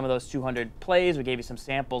previewed some of those 200 plays. We gave you some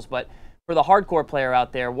samples. But for the hardcore player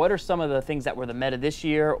out there, what are some of the things that were the meta this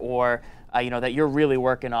year, or that you're really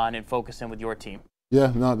working on and focusing with your team?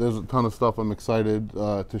 Yeah, no, there's a ton of stuff I'm excited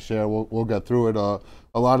to share. We'll get through it.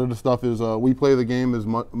 A lot of the stuff is we play the game as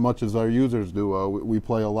much as our users do. We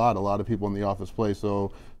play a lot. A lot of people in the office play.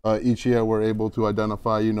 So each year we're able to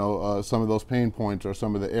identify, you know, some of those pain points or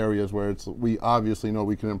some of the areas where we obviously know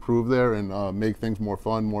we can improve there and make things more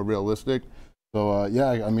fun, more realistic. So yeah,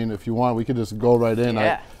 I mean, if you want, we could just go right in.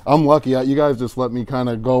 Yeah. I'm lucky. You guys just let me kind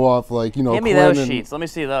of go off, like, you know. Give me those sheets. Let me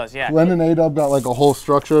see those. Yeah. Glenn and A-Dub got like a whole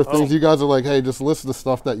structure of things. You guys are like, hey, just list the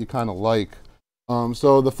stuff that you kind of like.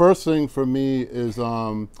 So the first thing for me is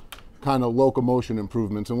kind of locomotion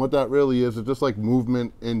improvements, and what that really is just like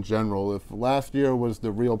movement in general. If last year was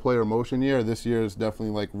the real player motion year, this year is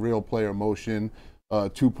definitely like real player motion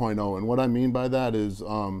 2.0. And what I mean by that is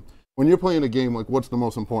when you're playing a game, like, what's the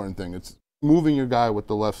most important thing? It's moving your guy with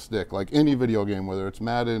the left stick. Like any video game, whether it's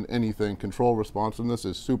Madden, anything, control responsiveness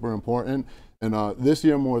is super important. And this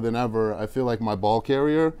year more than ever, I feel like my ball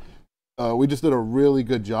carrier, we just did a really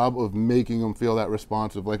good job of making them feel that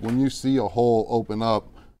responsive. Like when you see a hole open up,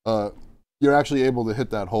 you're actually able to hit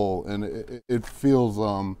that hole, and it feels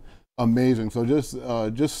amazing. So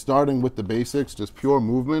just starting with the basics, just pure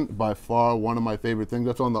movement, by far one of my favorite things.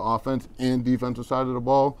 That's on the offense and defensive side of the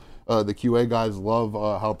ball. The QA guys love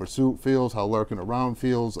how pursuit feels, how lurking around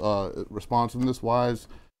feels, responsiveness-wise.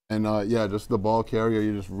 And yeah, just the ball carrier,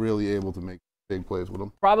 you're just really able to make big plays with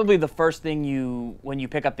them. Probably the first thing when you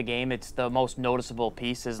pick up the game, it's the most noticeable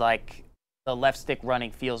piece is like the left stick running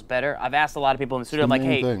feels better. I've asked a lot of people in the studio, I'm like,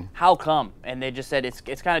 hey, how come? And they just said it's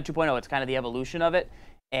kind of 2.0. It's kind of the evolution of it.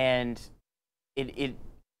 And it's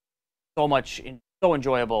so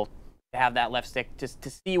enjoyable to have that left stick, just to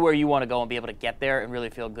see where you want to go and be able to get there and really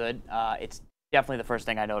feel good. It's definitely the first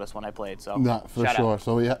thing I noticed when I played. So no, for sure.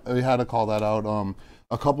 So we had to call that out.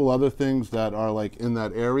 A couple other things that are like in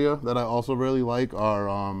that area that I also really like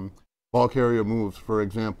are ball carrier moves. For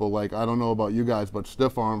example, like, I don't know about you guys, but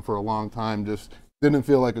stiff arm for a long time just didn't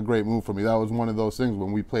feel like a great move for me. That was one of those things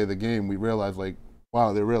when we play the game, we realized, like,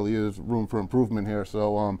 wow, there really is room for improvement here.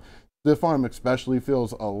 So stiff arm especially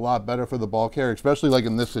feels a lot better for the ball carrier, especially like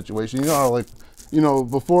in this situation. You know how, like, you know,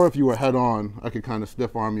 before if you were head on, I could kind of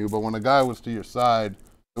stiff arm you, but when a guy was to your side,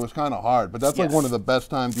 it was kind of hard. But that's like one of the best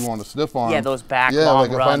times you want to stiff arm. Yeah, those back long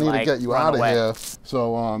like if run, I need to get you out of away. here.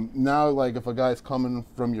 So now, like, if a guy's coming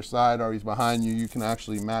from your side or he's behind you, you can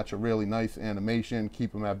actually match a really nice animation,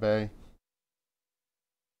 keep him at bay.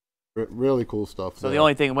 Really cool stuff. So the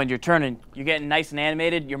only thing, when you're turning, you're getting nice and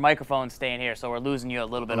animated, your microphone's staying here, so we're losing you a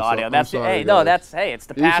little bit of audio. That's sorry, hey, no, that's hey, it's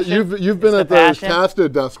the passion. You've been at the caster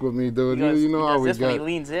desk with me, dude. You know how we this get. When he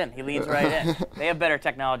leans in, he leans right in. They have better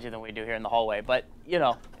technology than we do here in the hallway, but you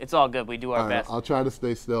know, it's all good. We do our best. I'll try to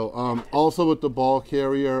stay still. Also with the ball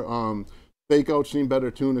carrier, fake outs seem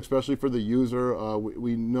better tuned, especially for the user.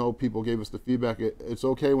 We know people gave us the feedback. It's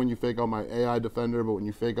okay when you fake out my AI defender, but when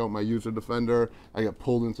you fake out my user defender, I get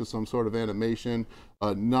pulled into some sort of animation.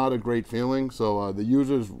 Not a great feeling. So the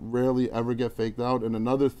users rarely ever get faked out. And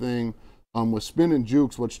another thing with spin and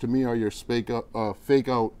jukes, which to me are your fake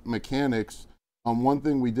out mechanics, one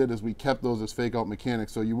thing we did is we kept those as fake out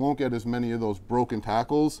mechanics, so you won't get as many of those broken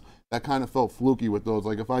tackles. That kind of felt fluky with those.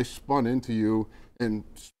 Like if I spun into you and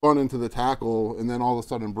spun into the tackle and then all of a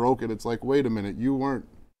sudden broke it, it's like, wait a minute, you weren't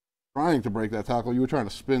trying to break that tackle, you were trying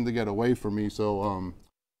to spin to get away from me. So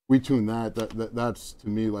we tuned that's to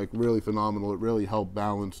me like really phenomenal. It really helped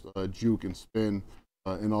balance juke and spin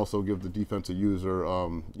and also give the defensive user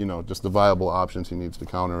you know, just the viable options he needs to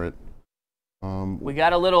counter it. We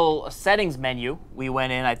got a little settings menu. We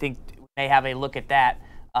went in. I think we may have a look at that.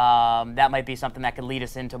 That might be something that could lead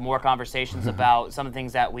us into more conversations about some of the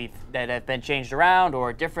things that have been changed around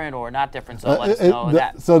or different or not different. So let us know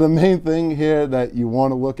that. So the main thing here that you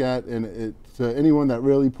want to look at, and to anyone that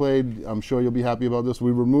really played, I'm sure you'll be happy about this.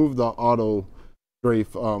 We removed the auto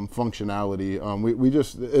strafe functionality.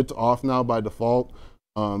 It's off now by default.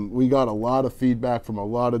 We got a lot of feedback from a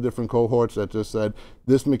lot of different cohorts that just said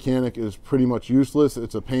this mechanic is pretty much useless.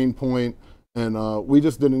 It's a pain point. And we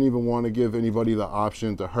just didn't even want to give anybody the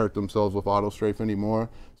option to hurt themselves with auto strafe anymore,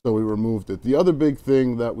 so we removed it. The other big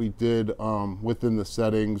thing that we did within the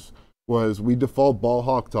settings was we default ball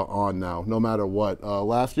hawk to on now, no matter what.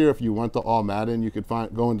 Last year, if you went to all Madden, you could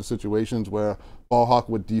go into situations where ball hawk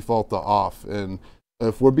would default to off. And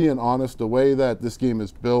if we're being honest, the way that this game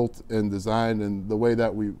is built and designed and the way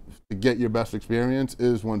that to get your best experience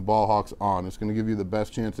is when ball hawk's on. It's going to give you the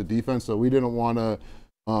best chance of defense, so we didn't want to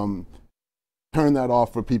turn that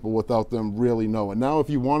off for people without them really knowing. Now, if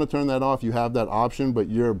you want to turn that off, you have that option, but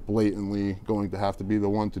you're blatantly going to have to be the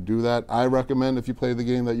one to do that. I recommend if you play the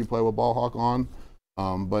game that you play with ball hawk on.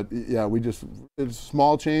 But yeah, it's a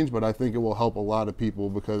small change, but I think it will help a lot of people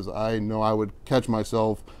because I know I would catch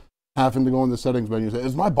myself having to go in the settings menu and say,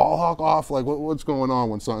 is my ball hawk off? Like, what's going on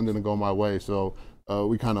when something didn't go my way? So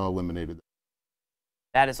we kind of eliminated that.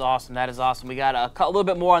 That is awesome. That is awesome. We got a little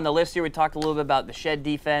bit more on the list here. We talked a little bit about the shed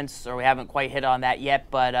defense, or we haven't quite hit on that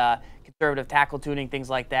yet, but conservative tackle tuning, things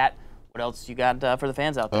like that. What else you got for the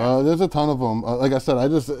fans out there? There's a ton of them. Like I said,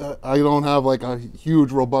 I don't have like a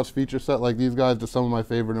huge, robust feature set like these guys. Just some of my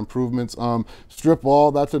favorite improvements. Strip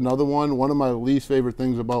ball, that's another one. One of my least favorite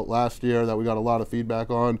things about last year that we got a lot of feedback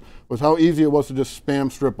on was how easy it was to just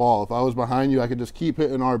spam strip ball. If I was behind you, I could just keep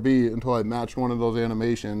hitting RB until I matched one of those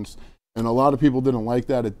animations. And a lot of people didn't like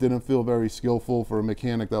that. It didn't feel very skillful for a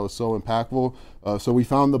mechanic that was so impactful. So we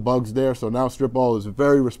found the bugs there. So now strip ball is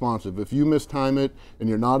very responsive. If you mistime it and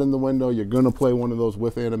you're not in the window, you're going to play one of those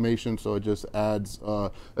with animations. So it just adds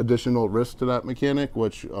additional risk to that mechanic,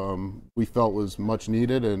 which we felt was much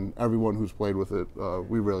needed. And everyone who's played with it,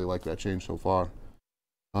 we really like that change so far.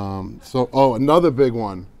 Another big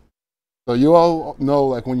one. So you all know,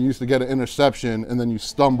 like, when you used to get an interception and then you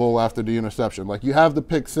stumble after the interception. Like, you have the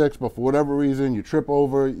pick six, but for whatever reason, you trip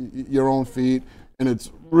over your own feet, and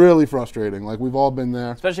it's really frustrating. Like, we've all been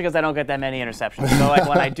there. Especially because I don't get that many interceptions. So, like,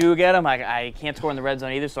 when I do get them, I can't score in the red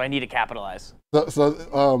zone either, so I need to capitalize.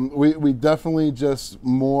 We definitely just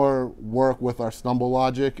more work with our stumble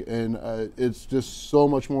logic, and it's just so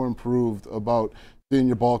much more improved about seeing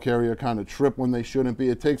your ball carrier kind of trip when they shouldn't be.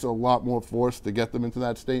 It takes a lot more force to get them into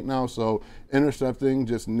that state now. So intercepting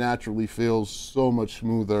just naturally feels so much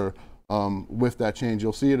smoother with that change.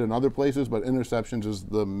 You'll see it in other places, but interceptions is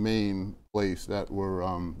the main place that we're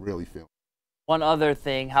really feeling. One other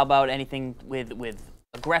thing, how about anything with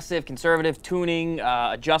aggressive, conservative, tuning,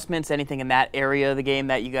 adjustments, anything in that area of the game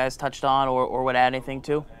that you guys touched on or would add anything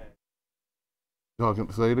to?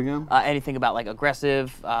 Say it again? Anything about like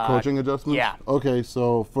aggressive coaching adjustments? Yeah. Okay,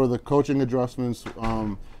 so for the coaching adjustments,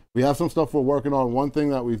 we have some stuff we're working on. One thing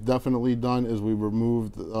that we've definitely done is we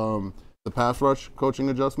removed the pass rush coaching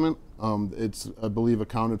adjustment. It's, I believe,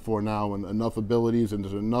 accounted for now and enough abilities, and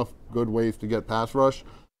there's enough good ways to get pass rush.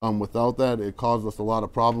 Without that, it caused us a lot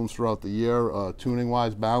of problems throughout the year,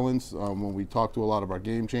 tuning-wise balance. When we talked to a lot of our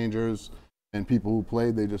game changers and people who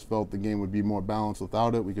played, they just felt the game would be more balanced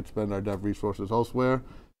without it. We could spend our dev resources elsewhere.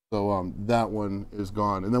 So that one is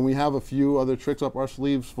gone. And then we have a few other tricks up our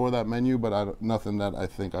sleeves for that menu, but nothing that I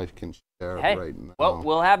think I can share right now. Well,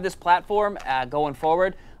 we'll have this platform going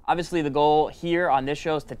forward. Obviously, the goal here on this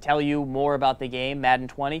show is to tell you more about the game, Madden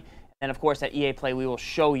 20. And, of course, at EA Play, we will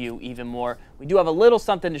show you even more. We do have a little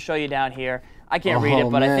something to show you down here. I can't read it,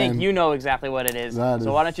 but I think you know exactly what it is.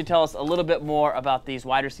 So why don't you tell us a little bit more about these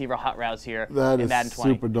wide receiver hot routes here in Madden 20. That is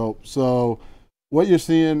super dope. So what you're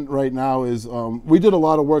seeing right now is we did a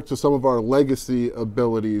lot of work to some of our legacy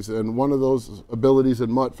abilities. And one of those abilities in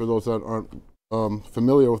MUT, for those that aren't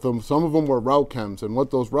familiar with them, some of them were route chems. And what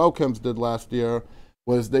those route chems did last year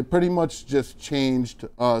was they pretty much just changed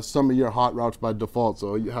some of your hot routes by default.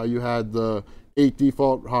 So how you had the 8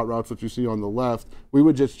 default hot routes that you see on the left, we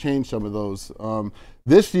would just change some of those.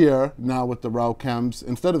 This year, now with the route chems,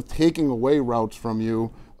 instead of taking away routes from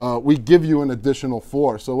you, we give you an additional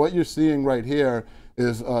 4. So what you're seeing right here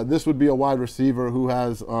is this would be a wide receiver who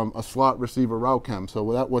has a slot receiver route chem. So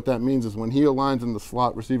what that means is when he aligns in the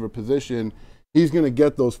slot receiver position, he's going to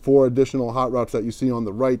get those 4 additional hot routes that you see on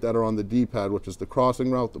the right that are on the D-pad, which is the crossing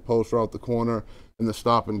route, the post route, the corner, and the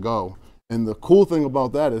stop and go. And the cool thing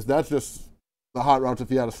about that is that's just the hot routes if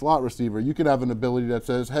you had a slot receiver. You could have an ability that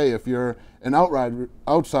says, hey, if you're an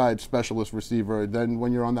outside specialist receiver, then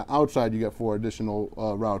when you're on the outside, you get 4 additional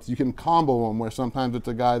routes. You can combo them where sometimes it's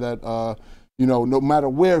a guy that, no matter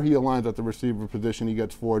where he aligns at the receiver position, he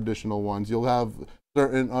gets 4 additional ones. You'll have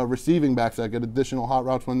certain receiving backs that get additional hot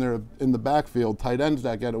routes when they're in the backfield, tight ends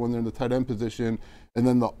that get it when they're in the tight end position. And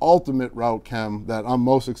then the ultimate route chem that I'm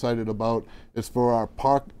most excited about is for our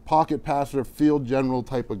pocket passer, field general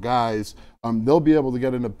type of guys. They'll be able to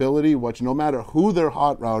get an ability which no matter who they're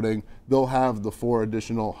hot routing, they'll have the 4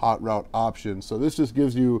 additional hot route options. So this just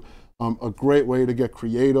gives you a great way to get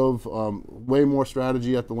creative, way more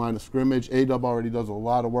strategy at the line of scrimmage. A-Dub already does a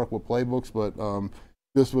lot of work with playbooks, but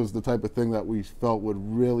this was the type of thing that we felt would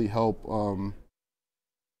really help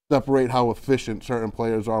separate how efficient certain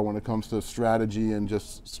players are when it comes to strategy and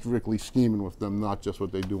just strictly scheming with them, not just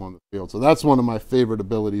what they do on the field. So that's one of my favorite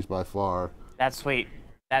abilities by far. That's sweet.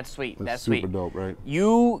 That's sweet. That's super sweet. Dope, right?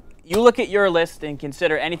 You look at your list and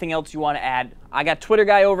consider anything else you want to add. I got Twitter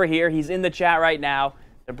guy over here. He's in the chat right now.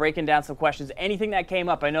 They're breaking down some questions. Anything that came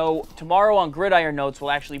up. I know tomorrow on Gridiron Notes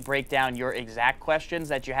we'll actually break down your exact questions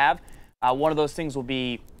that you have. One of those things will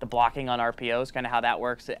be the blocking on RPOs, kind of how that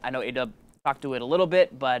works. I know A-Dub talked to it a little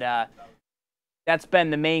bit, but that's been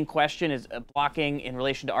the main question, is blocking in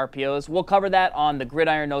relation to RPOs. We'll cover that on the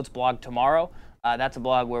Gridiron Notes blog tomorrow. That's a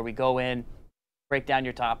blog where we go in, break down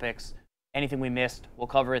your topics, anything we missed, we'll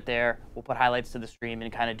cover it there. We'll put highlights to the stream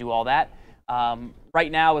and kind of do all that.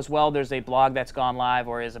 Right now as well, there's a blog that's gone live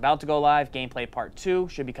or is about to go live. Gameplay Part 2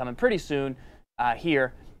 should be coming pretty soon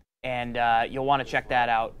here, and you'll want to check that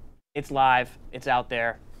out. It's live. It's out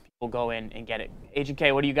there. People go in and get it. Agent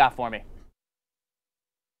K, what do you got for me?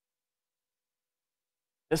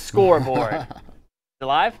 The scoreboard. Is it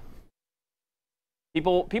live?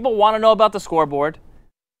 People want to know about the scoreboard.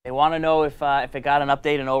 They want to know if it got an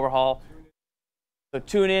update and overhaul. So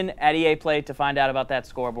tune in at EA Play to find out about that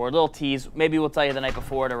scoreboard. Little tease. Maybe we'll tell you the night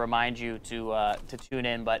before to remind you to tune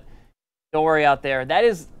in. But don't worry out there. That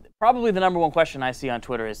is probably the #1 question I see on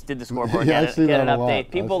Twitter is, did the scoreboard get an update?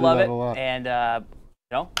 People love it, and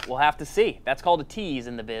you know, we'll have to see. That's called a tease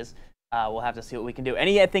in the biz. We'll have to see what we can do.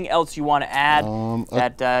 Anything else you want to add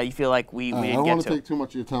that you feel like we didn't get to? I don't want to take too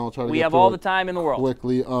much of your time. I'll try to we get have through all it the time in the world.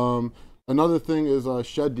 Quickly. Another thing is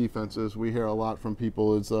shed defenses. We hear a lot from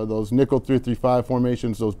people. It's those nickel 3-3-5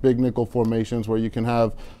 formations, those big nickel formations where you can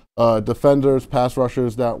have defenders, pass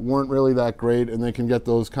rushers that weren't really that great, and they can get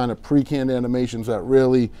those kind of pre-canned animations that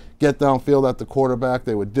really get downfield at the quarterback.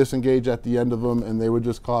 They would disengage at the end of them, and they would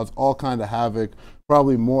just cause all kind of havoc,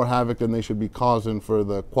 probably more havoc than they should be causing for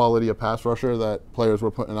the quality of pass rusher that players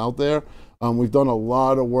were putting out there. We've done a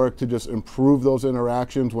lot of work to just improve those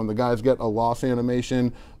interactions. When the guys get a loss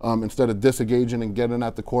animation, instead of disengaging and getting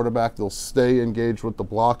at the quarterback, they'll stay engaged with the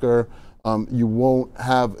blocker. You won't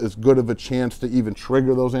have as good of a chance to even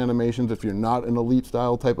trigger those animations if you're not an elite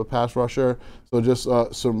style type of pass rusher. So just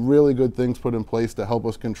some really good things put in place to help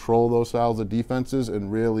us control those styles of defenses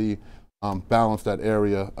and really balance that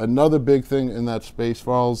area. Another big thing in that space,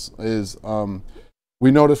 Falls, is we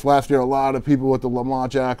noticed last year a lot of people with the Lamar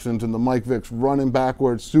Jacksons and the Mike Vicks running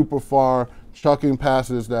backwards super far, chucking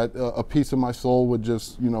passes that a piece of my soul would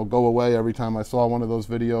just, you know, go away every time I saw one of those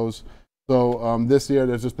videos. So this year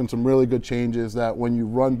there's just been some really good changes that when you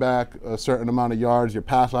run back a certain amount of yards, your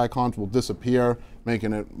pass icons will disappear,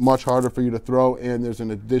 making it much harder for you to throw, and there's an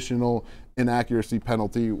additional inaccuracy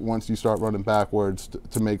penalty once you start running backwards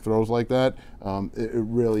to make throws like that. It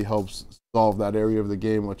really helps solve that area of the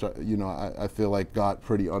game, which I feel like got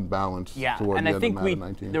pretty unbalanced. Yeah, toward and the I end think of Madden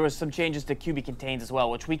 19. there was some changes to QB contains as well,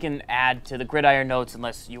 which we can add to the Gridiron Notes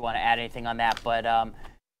unless you want to add anything on that. But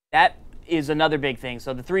that is another big thing.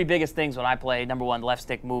 So the three biggest things when I play: #1, left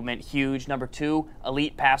stick movement, huge; #2,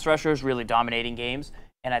 elite pass rushers, really dominating games,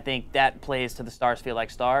 and I think that plays to the stars feel like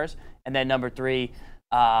stars. And then #3.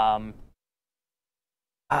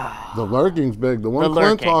 The lurking's big. The one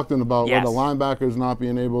Clint talking about, yes, where the linebackers not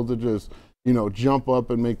being able to just, jump up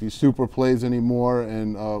and make these super plays anymore.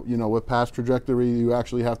 And, with pass trajectory, you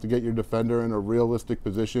actually have to get your defender in a realistic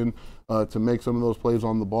position to make some of those plays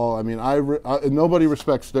on the ball. I mean, nobody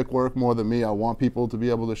respects stick work more than me. I want people to be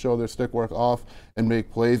able to show their stick work off and make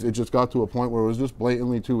plays. It just got to a point where it was just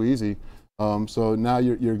blatantly too easy. So now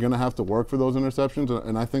you're going to have to work for those interceptions,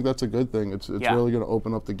 and I think that's a good thing. It's really going to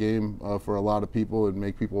open up the game for a lot of people and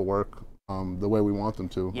make people work the way we want them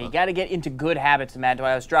to. Yeah, you got to get into good habits, Matt.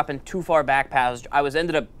 I was dropping too far back passes. I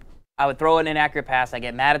would throw an inaccurate pass. I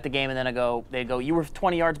get mad at the game, and then they'd go, you were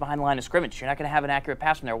 20 yards behind the line of scrimmage. You're not going to have an accurate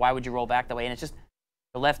pass from there. Why would you roll back that way? And it's just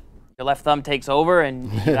your left thumb takes over,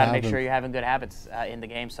 and you got to make sure you're having good habits in the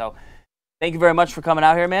game. So. Thank you very much for coming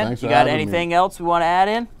out here, man. Thanks you got anything else we want to add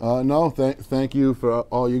in? No, thank you for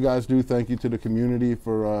all you guys do. Thank you to the community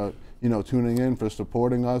for tuning in, for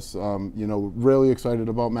supporting us. Really excited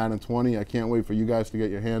about Madden 20. I can't wait for you guys to get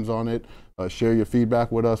your hands on it, share your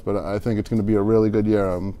feedback with us. But I think it's going to be a really good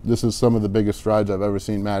year. This is some of the biggest strides I've ever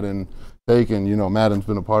seen Madden take, and Madden's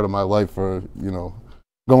been a part of my life for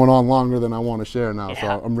going on longer than I want to share now. Yeah.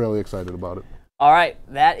 So I'm really excited about it. All right,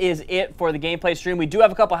 that is it for the gameplay stream. We do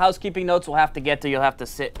have a couple housekeeping notes we'll have to get to. You'll have to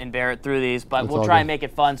sit and bear it through these, but we'll try and make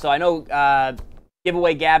it fun. So I know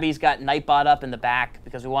giveaway Gabby's got Nightbot up in the back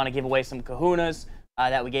because we want to give away some kahunas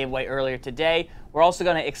that we gave away earlier today. We're also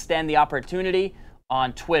going to extend the opportunity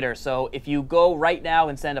on Twitter. So if you go right now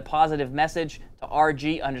and send a positive message to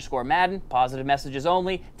RG_Madden, positive messages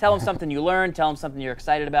only, tell them something you learned, tell them something you're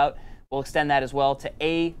excited about. We'll extend that as well to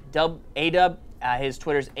A-Dub. His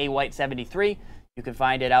Twitter's AWhite73. You can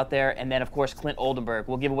find it out there. And then, of course, Clint Oldenburg.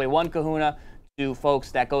 We'll give away one kahuna to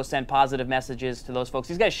folks that go send positive messages to those folks.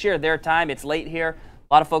 These guys share their time. It's late here.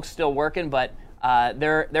 A lot of folks still working, but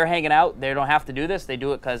they're hanging out. They don't have to do this. They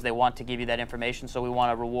do it because they want to give you that information. So we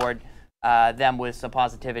want to reward them with some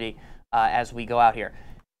positivity as we go out here.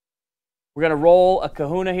 We're going to roll a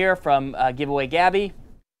kahuna here from Giveaway Gabby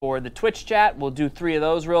for the Twitch chat. We'll do 3 of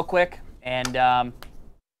those real quick. And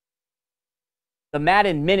the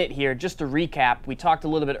Madden Minute here, just to recap, we talked a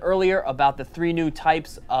little bit earlier about the 3 new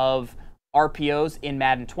types of RPOs in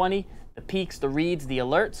Madden 20, the peaks, the reads, the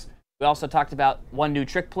alerts. We also talked about 1 new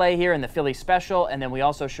trick play here in the Philly special, and then we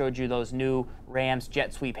also showed you those new Rams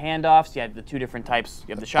jet sweep handoffs. You have the 2 different types.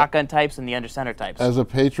 You have the shotgun types and the under center types. As a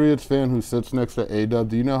Patriots fan who sits next to A-Dub,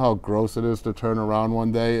 do you know how gross it is to turn around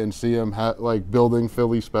one day and see him like building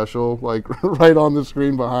Philly special like right on the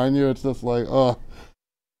screen behind you? It's just like, oh,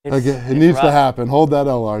 it needs to happen. Hold that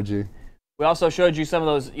LRG. We also showed you some of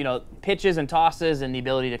those, pitches and tosses and the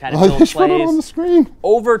ability to kind of build plays. Put it on the screen.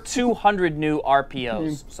 Over 200 new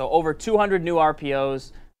RPOs. So over 200 new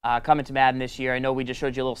RPOs coming to Madden this year. I know we just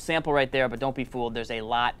showed you a little sample right there, but don't be fooled. There's a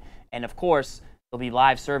lot. And, of course, there'll be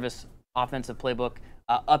live service offensive playbook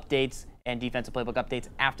updates and defensive playbook updates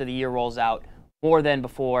after the year rolls out, more than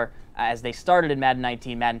before as they started in Madden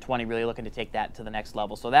 19, Madden 20, really looking to take that to the next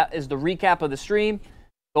level. So that is the recap of the stream.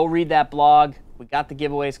 Go read that blog. We got the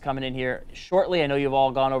giveaways coming in here shortly. I know you've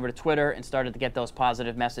all gone over to Twitter and started to get those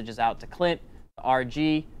positive messages out to Clint, to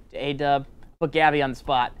RG, to A-Dub. Put Gabby on the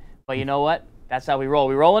spot. But you know what? That's how we roll.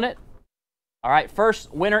 We rolling it? All right,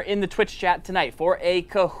 first winner in the Twitch chat tonight for a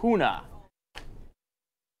kahuna.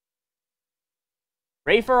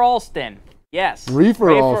 Rafer Alston. Yes.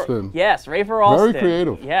 Rafer Alston. Yes, Rafer Alston. Very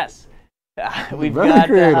creative. Yes. We've got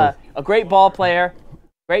a great ball player.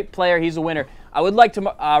 Great player. He's a winner. I would like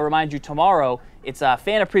to remind you tomorrow, it's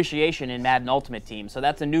Fan Appreciation in Madden Ultimate Team. So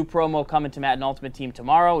that's a new promo coming to Madden Ultimate Team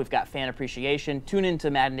tomorrow. We've got Fan Appreciation. Tune into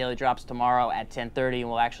Madden Daily Drops tomorrow at 10:30, and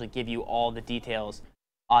we'll actually give you all the details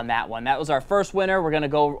on that one. That was our first winner. We're going to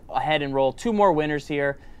go ahead and roll 2 more winners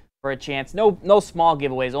here for a chance. No small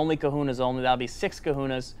giveaways, only kahunas only. That'll be 6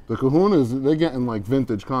 kahunas. The kahunas, they're getting like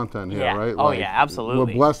vintage content here, right? Oh, like, yeah,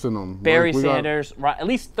 absolutely. We're blessing them. Barry Sanders, at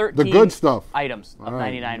least 13 the good stuff. Items of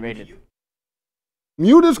 99 rated.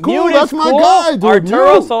 Mute is cool. Mute That's is my cool. guy, dude.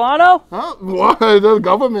 Arturo Mute. Solano? Huh? What? The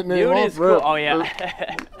government name. Mute is cool. Oh, yeah.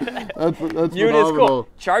 That's Mute is cool.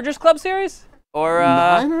 Chargers Club Series? Or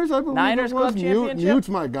Niners, I believe Niners it was. Club Championship? Mute's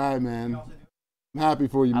my guy, man. I'm happy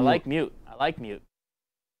for you, Mute. I like Mute.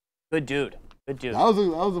 Good dude. Good dude. That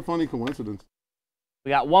was a funny coincidence. We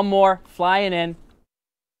got one more flying in.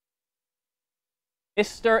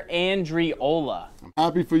 Mr. Andriola. I'm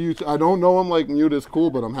happy for you. I don't know him like Mute is cool,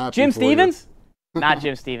 but I'm happy Jim for Stevens? you. Not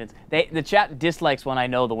Jim Stevens. The chat dislikes when I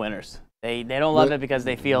know the winners. They don't love it because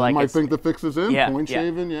they feel like might it's, think the fix is in. Point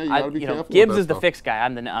shaving. Yeah, you gotta be careful. Gibbs with is the stuff. fix guy.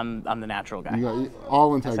 I'm the natural guy. You got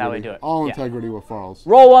all integrity. That's how we do it. All integrity with Farls.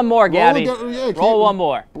 Roll one more, Gabby. Roll one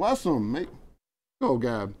more. Bless him. Go,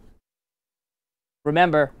 Gab.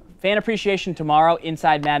 Remember, fan appreciation tomorrow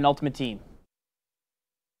inside Madden Ultimate Team.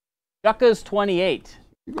 Shucka's 28.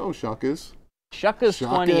 You go, Shuckas. Shucka's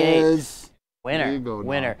 28. Winner. There you go,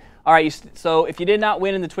 winner. All right, so if you did not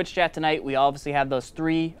win in the Twitch chat tonight, we obviously have those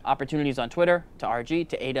 3 opportunities on Twitter, to RG,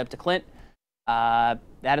 to A-Dub, to Clint. That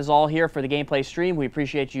is all here for the gameplay stream. We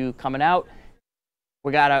appreciate you coming out.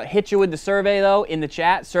 We got to hit you with the survey, though, in the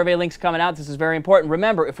chat. Survey links coming out. This is very important.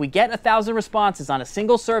 Remember, if we get 1,000 responses on a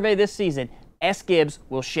single survey this season, S. Gibbs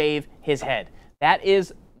will shave his head. That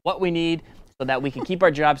is what we need so that we can keep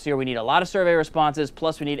our jobs here. We need a lot of survey responses,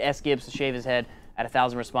 plus we need S. Gibbs to shave his head at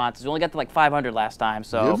 1,000 responses. We only got to like 500 last time,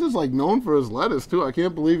 so Gibbs is like known for his lettuce too. I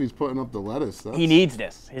can't believe he's putting up the lettuce. He needs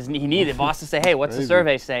this. He needs it. Boss to say, hey, what's the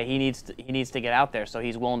survey say? He needs to get out there, so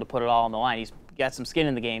he's willing to put it all on the line. He's got some skin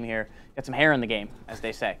in the game here, got some hair in the game, as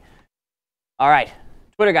they say. All right,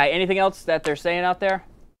 Twitter guy. Anything else that they're saying out there?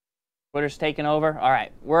 Twitter's taking over. All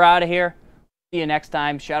right, we're out of here. See you next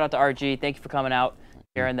time. Shout out to RG. Thank you for coming out,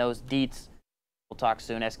 sharing those deets. We'll talk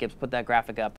soon. S. Gibbs, put that graphic up.